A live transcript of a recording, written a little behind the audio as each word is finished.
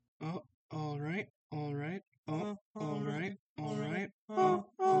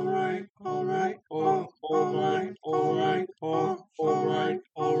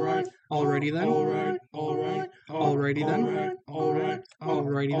Alrighty then. Alrighty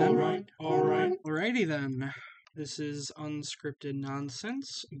then. Alrighty then. This is Unscripted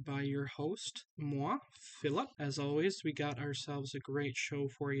Nonsense by your host, moi, Philip. As always, we got ourselves a great show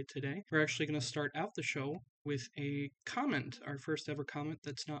for you today. We're actually going to start out the show with a comment, our first ever comment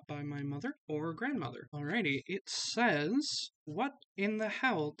that's not by my mother or grandmother. Alrighty, it says, "What in the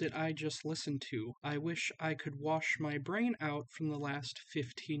hell did I just listen to? I wish I could wash my brain out from the last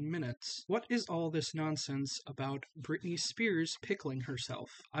 15 minutes. What is all this nonsense about Britney Spears pickling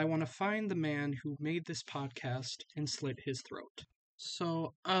herself? I want to find the man who made this podcast and slit his throat."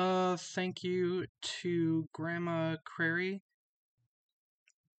 So, thank you to Grandma Crary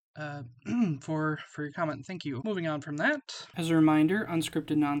for your comment. Thank you. Moving on from that. As a reminder,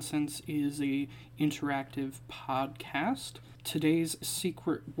 Unscripted Nonsense is a interactive podcast. Today's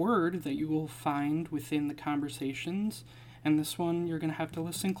secret word that you will find within the conversations, and this one you're going to have to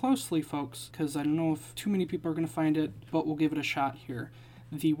listen closely, folks, because I don't know if too many people are going to find it, but we'll give it a shot here.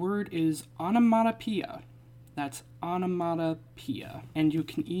 The word is onomatopoeia. That's onomatopoeia. And you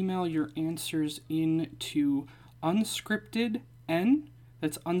can email your answers in to unscriptedn.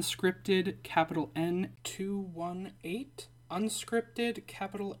 That's unscripted, capital N, 218. Unscripted,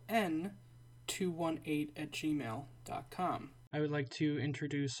 capital N, 218 at gmail.com. I would like to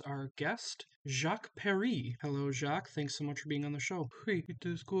introduce our guest, Jacques Pari. Hello, Jacques. Thanks so much for being on the show. Hey, it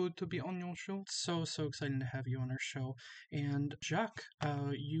is good to be on your show. So excited to have you on our show. And Jacques,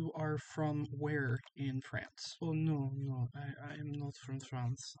 you are from where in France? Oh, no, I am not from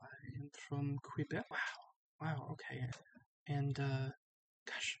France. I am from Quebec. Wow, okay. And,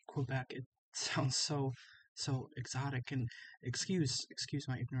 gosh, Quebec, it sounds so exotic, and excuse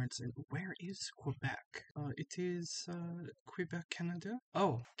my ignorance, where is Quebec? It is, Quebec, Canada?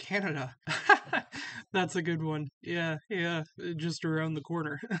 Oh, Canada. That's a good one. Yeah, just around the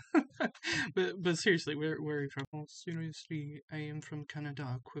corner. but seriously, where are you from? Oh, seriously, I am from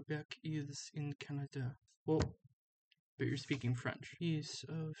Canada. Quebec is in Canada. Well, but you're speaking French. Yes,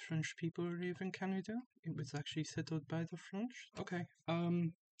 French people live in Canada. It was actually settled by the French. Okay,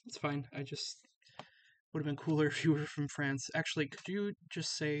 that's fine. I just would have been cooler if you were from France. Actually, could you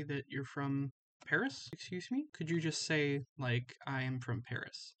just say that you're from Paris? Excuse me? Could you just say, like, I am from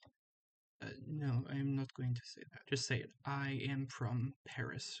Paris? No, I am not going to say that. Just say it. I am from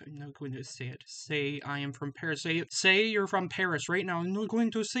Paris. I'm not going to say it. Say I am from Paris. Say it. Say you're from Paris right now. I'm not going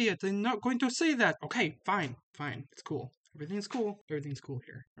to say it. I'm not going to say that. Okay, fine. It's cool. Everything's cool. Everything's cool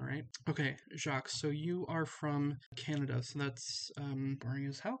here. All right. Okay, Jacques. So you are from Canada. So that's boring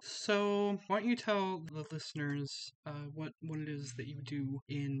as hell. So why don't you tell the listeners what it is that you do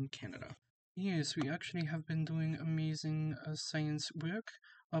in Canada? Yes, we actually have been doing amazing science work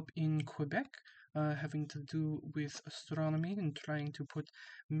up in Quebec, having to do with astronomy and trying to put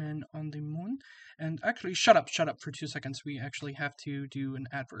men on the moon. And actually, shut up for 2 seconds. We actually have to do an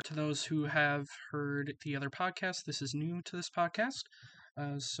advert. To those who have heard the other podcast, this is new to this podcast.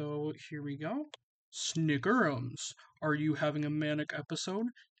 So here we go. Snickerums. Are you having a manic episode?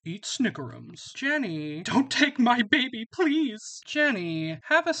 Eat Snickerums. Jenny, don't take my baby, please. Jenny,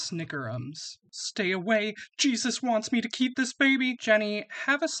 have a Snickerums. Stay away. Jesus wants me to keep this baby. Jenny,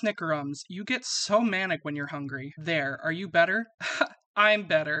 have a Snickerums. You get so manic when you're hungry. There, are you better? I'm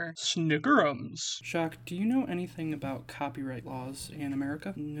better. Snickerums. Jacques, do you know anything about copyright laws in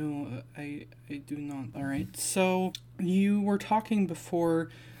America? No, I do not. Alright, so you were talking before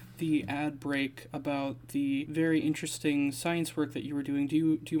the ad break about the very interesting science work that you were doing. Do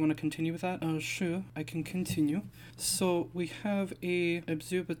you want to continue with that? Sure, I can continue. So we have a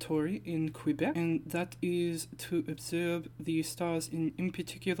observatory in Quebec, and that is to observe the stars, in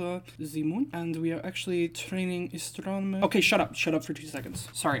particular the moon, and we are actually training astronomers. Okay, shut up for 2 seconds.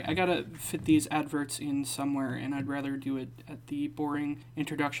 Sorry, I gotta fit these adverts in somewhere, and I'd rather do it at the boring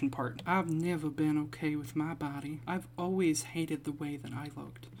introduction part. I've never been okay with my body. I've always hated the way that I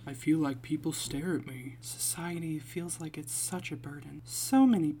looked. I feel like people stare at me. Society feels like it's such a burden. So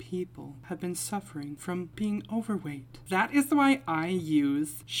many people have been suffering from being overweight. That is why I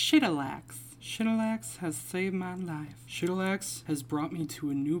use Shitalax. Shitalax has saved my life. Shitalax has brought me to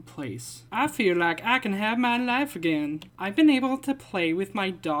a new place. I feel like I can have my life again. I've been able to play with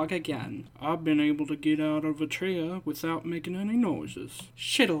my dog again. I've been able to get out of a chair without making any noises.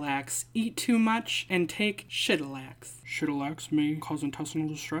 Shitalax. Eat too much and take Shitalax. Shitalax may cause intestinal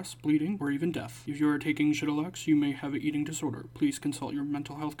distress, bleeding, or even death. If you are taking Shitalax, you may have an eating disorder. Please consult your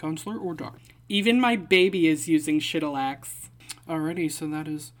mental health counselor or doctor. Even my baby is using Shitalax. Alrighty, so that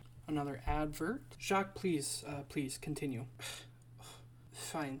is another advert. Jacques, please continue.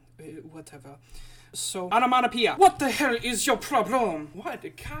 Fine, whatever. So, onomatopoeia. What the hell is your problem? What?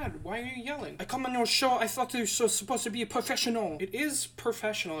 God, why are you yelling? I come on your show, I thought you were supposed to be a professional. It is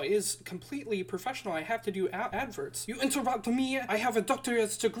professional. It is completely professional. I have to do adverts. You interrupt me. I have a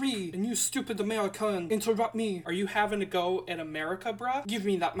doctorate's degree, and you stupid American interrupt me. Are you having a go at America, bruh? Give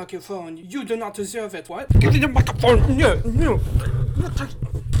me that microphone. You do not deserve it. What? Give me the microphone. No. What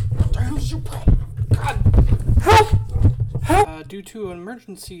the hell's your problem? God. Help! Due to an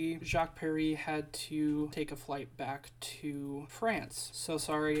emergency, Jacques Pari had to take a flight back to France. So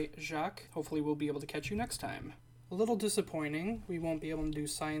sorry, Jacques. Hopefully we'll be able to catch you next time. A little disappointing, we won't be able to do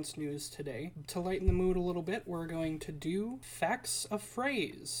science news today. To lighten the mood a little bit, we're going to do Facts of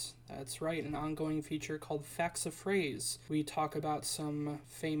Phrase. That's right, an ongoing feature called Facts of Phrase. We talk about some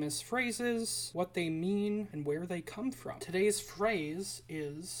famous phrases, what they mean, and where they come from. Today's phrase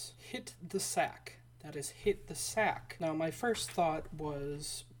is hit the sack. That is hit the sack. Now, my first thought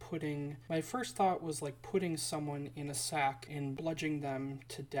was like putting someone in a sack and bludgeoning them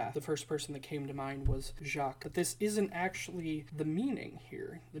to death. The first person that came to mind was Jacques. But this isn't actually the meaning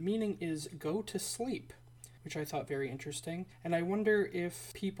here. The meaning is go to sleep, which I thought very interesting. And I wonder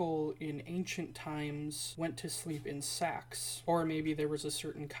if people in ancient times went to sleep in sacks. Or maybe there was a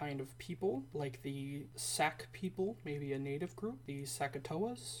certain kind of people, like the Sac people, maybe a native group, the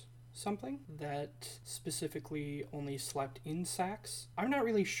Sakatoas. Something that specifically only slept in sacks. I'm not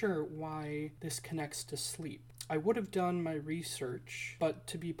really sure why this connects to sleep. I would have done my research, but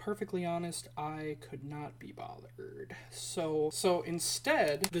to be perfectly honest, I could not be bothered. So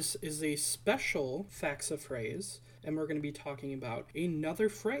instead, this is a special Facts of Phrase, and we're going to be talking about another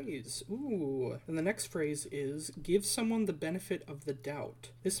phrase. Ooh. And the next phrase is give someone the benefit of the doubt.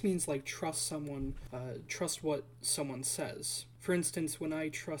 This means like trust someone, trust what someone says. For instance, when I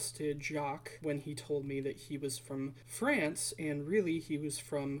trusted Jacques when he told me that he was from France and really he was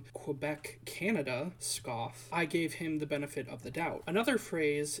from Quebec, Canada, scoff, I gave him the benefit of the doubt. Another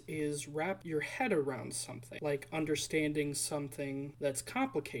phrase is wrap your head around something, like understanding something that's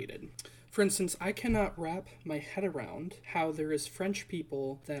complicated. For instance, I cannot wrap my head around how there is French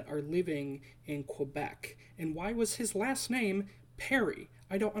people that are living in Quebec. And why was his last name Pari?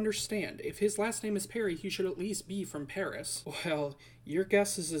 I don't understand. If his last name is Pari, he should at least be from Paris. Well, your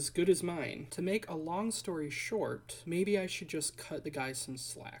guess is as good as mine. To make a long story short, maybe I should just cut the guy some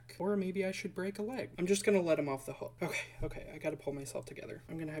slack. Or maybe I should break a leg. I'm just gonna let him off the hook. Okay, I gotta pull myself together.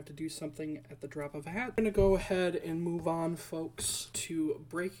 I'm gonna have to do something at the drop of a hat. I'm gonna go ahead and move on, folks, to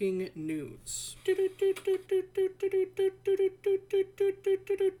breaking news.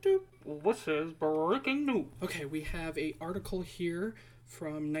 This is breaking news. Okay, we have an article here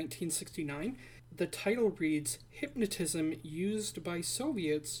from 1969. The title reads, Hypnotism Used by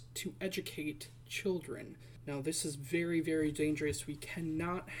Soviets to Educate Children. Now, this is very, very dangerous. We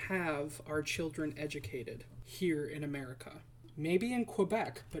cannot have our children educated here in America. Maybe in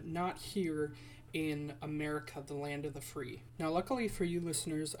Quebec, but not here in America, the land of the free. Now, luckily for you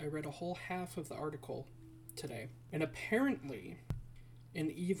listeners, I read a whole half of the article today. And apparently, an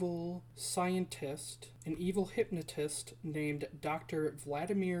evil scientist, an evil hypnotist named Dr.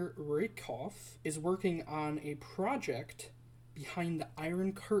 Vladimir Rykov is working on a project behind the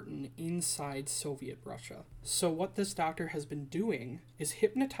Iron Curtain inside Soviet Russia. So what this doctor has been doing is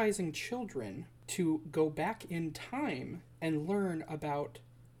hypnotizing children to go back in time and learn about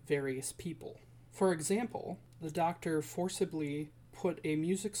various people. For example, the doctor forcibly put a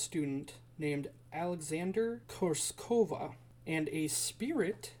music student named Alexander Korskova, and a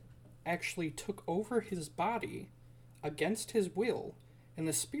spirit actually took over his body against his will, and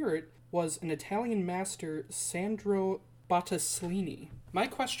the spirit was an Italian master, Sandro Botticelli. My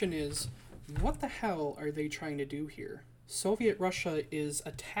question is, what the hell are they trying to do here? Soviet Russia is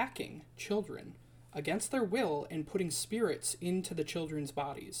attacking children against their will and putting spirits into the children's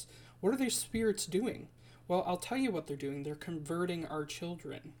bodies. What are these spirits doing? Well, I'll tell you what they're doing. They're converting our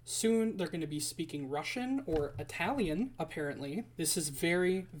children. Soon, they're going to be speaking Russian or Italian, apparently. This is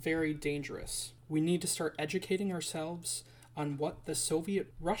very, very dangerous. We need to start educating ourselves on what the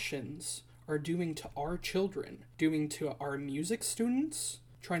Soviet Russians are doing to our children, doing to our music students,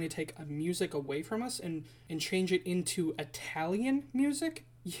 trying to take music away from us and change it into Italian music.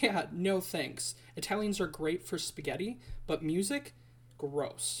 Yeah, no thanks. Italians are great for spaghetti, but music,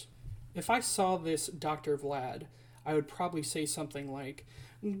 gross. If I saw this Dr. Vlad, I would probably say something like,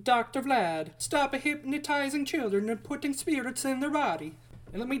 Dr. Vlad, stop hypnotizing children and putting spirits in their body.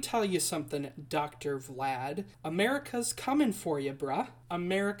 And let me tell you something, Dr. Vlad. America's coming for you, bruh.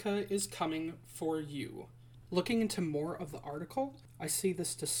 America is coming for you. Looking into more of the article, I see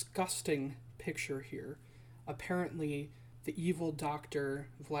this disgusting picture here. Apparently, the evil Dr.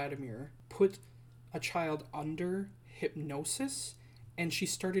 Vladimir put a child under hypnosis, and she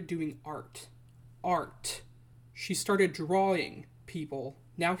started doing art. She started drawing people.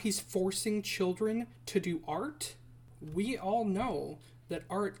 Now he's forcing children to do art? We all know that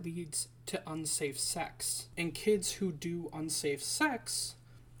art leads to unsafe sex. And kids who do unsafe sex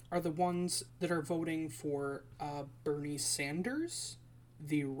are the ones that are voting for Bernie Sanders,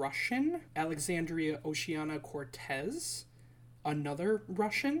 the Russian, Alexandria Ocasio-Cortez, another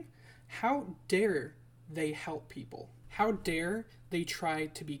Russian. How dare they help people? How dare they try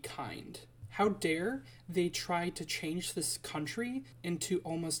to be kind? How dare they try to change this country into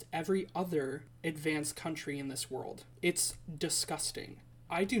almost every other advanced country in this world? It's disgusting.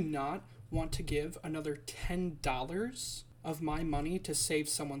 I do not want to give another $10 of my money to save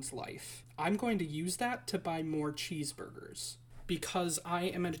someone's life. I'm going to use that to buy more cheeseburgers because I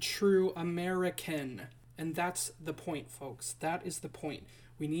am a true American. And that's the point, folks. That is the point.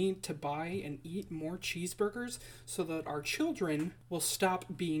 We need to buy and eat more cheeseburgers so that our children will stop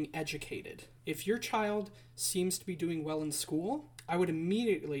being educated. If your child seems to be doing well in school, I would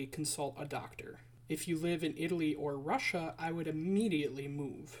immediately consult a doctor. If you live in Italy or Russia, I would immediately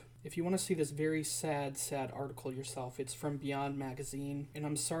move. If you want to see this very sad article yourself, it's from Beyond Magazine. And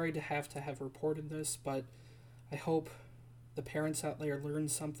I'm sorry to have reported this, but I hope the parents out there learned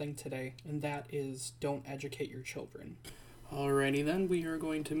something today, and that is don't educate your children. Alrighty then, we are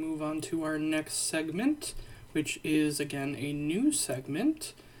going to move on to our next segment, which is, again, a new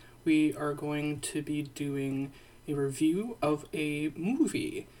segment. We are going to be doing a review of a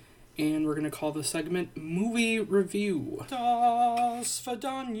movie, and we're going to call the segment Movie Review. Das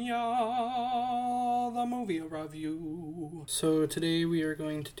Vidania, the movie review. So today we are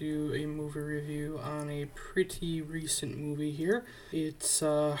going to do a movie review on a pretty recent movie here. It's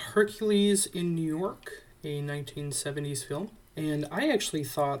Hercules in New York, a 1970s film. And I actually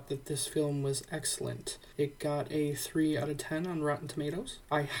thought that this film was excellent. It got a 3 out of 10 on Rotten Tomatoes.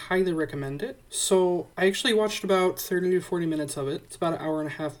 I highly recommend it. So I actually watched about 30 to 40 minutes of it. It's about an hour and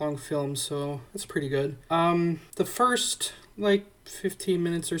a half long film, so that's pretty good. The first 15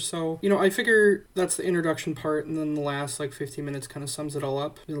 minutes or so, I figure that's the introduction part, and then the last 15 minutes kind of sums it all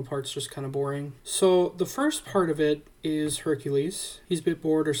up. The middle part's just kind of boring. So the first part of it is Hercules. He's a bit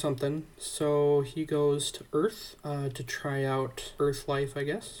bored or something, so he goes to Earth to try out Earth life, I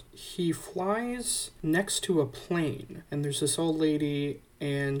guess. He flies next to a plane, and there's this old lady,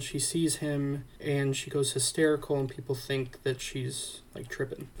 and she sees him, and she goes hysterical, and people think that she's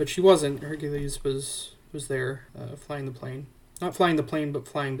tripping. But she wasn't. Hercules was there flying the plane. Not flying the plane, but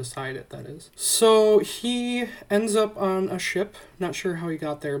flying beside it, that is. So he ends up on a ship. Not sure how he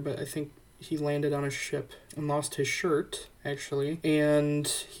got there, but I think he landed on a ship and lost his shirt, actually. And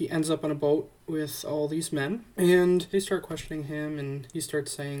he ends up on a boat with all these men. And they start questioning him, and he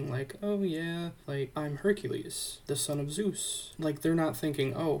starts saying, oh yeah, I'm Hercules, the son of Zeus. They're not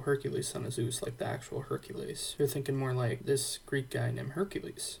thinking, oh, Hercules, son of Zeus, the actual Hercules. They're thinking more this Greek guy named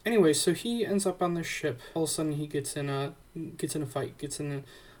Hercules. Anyway, so he ends up on this ship. All of a sudden, he gets in a fight, gets in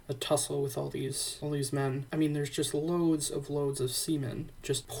a tussle with all these men. I mean, there's just loads of seamen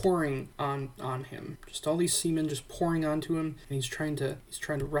just pouring on him. Just all these seamen just pouring onto him, and he's trying to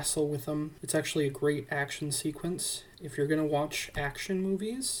wrestle with them. It's actually a great action sequence. If you're gonna watch action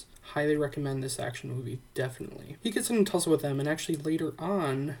movies, highly recommend this action movie, definitely. He gets in a tussle with them, and actually later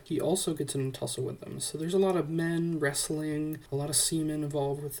on, he also gets in a tussle with them. So there's a lot of men wrestling, a lot of seamen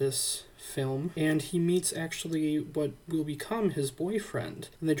involved with this film, and he meets actually what will become his boyfriend.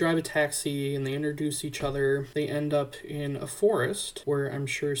 And they drive a taxi, and they introduce each other. They end up in a forest, where I'm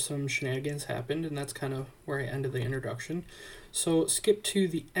sure some shenanigans happened, and that's kind of where I ended the introduction. So skip to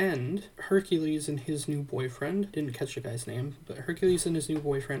the end. Hercules and his new boyfriend, didn't catch the guy's name, but Hercules and his new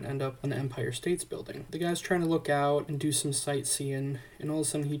boyfriend end up on the Empire State's Building. The guy's trying to look out and do some sightseeing, and all of a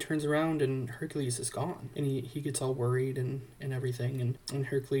sudden he turns around and Hercules is gone. And he gets all worried and everything, and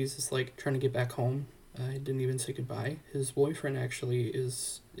Hercules is trying to get back home. He didn't even say goodbye. His boyfriend actually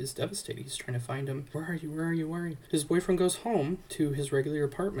is devastated. He's trying to find him. Where are you? His boyfriend goes home to his regular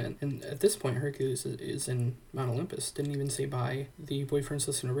apartment, and at this point Hercules is in Mount Olympus. Didn't even say bye. The boyfriend's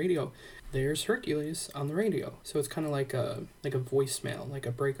listening to radio. There's Hercules on the radio. So it's kind of like a voicemail, like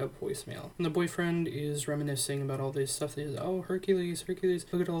a breakup voicemail. And the boyfriend is reminiscing about all this stuff. Oh, Hercules,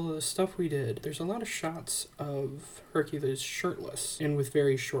 look at all the stuff we did. There's a lot of shots of Hercules shirtless and with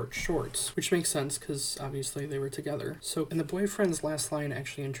very short shorts, which makes sense because obviously they were together. So, and the boyfriend's last line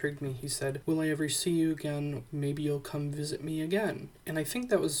actually intrigued me. He said, "Will I ever see you again? Maybe you'll come visit me again." And I think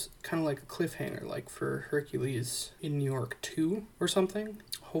that was kind of like a cliffhanger, for Hercules in New York 2 or something.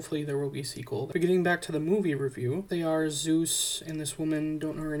 Hopefully there will be a sequel. But getting back to the movie review, they are Zeus and this woman,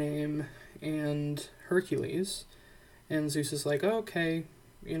 don't know her name, and Hercules. And Zeus is like, oh, okay,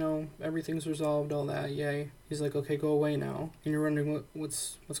 everything's resolved, all that, yay. He's like, okay, go away now. And you're wondering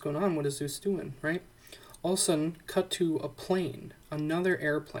what's going on, what is Zeus doing, right? All of a sudden, cut to a plane, another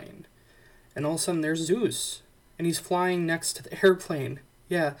airplane. And all of a sudden, there's Zeus. And he's flying next to the airplane.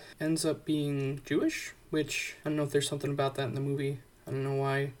 Yeah, ends up being Jewish, which, I don't know if there's something about that in the movie. I don't know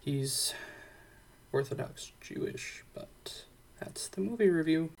why he's Orthodox Jewish, but that's the movie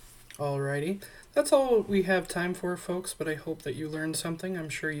review. Alrighty. That's all we have time for, folks, but I hope that you learned something. I'm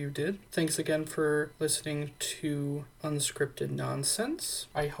sure you did. Thanks again for listening to Unscripted Nonsense.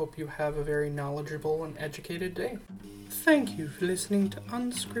 I hope you have a very knowledgeable and educated day. Thank you for listening to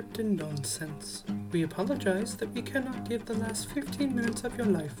Unscripted Nonsense. We apologize that we cannot give the last 15 minutes of your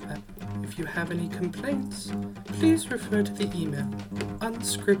life back. If you have any complaints, please refer to the email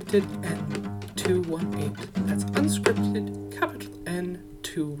unscriptedn218. That's unscripted, capital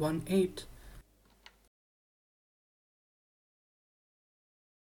N218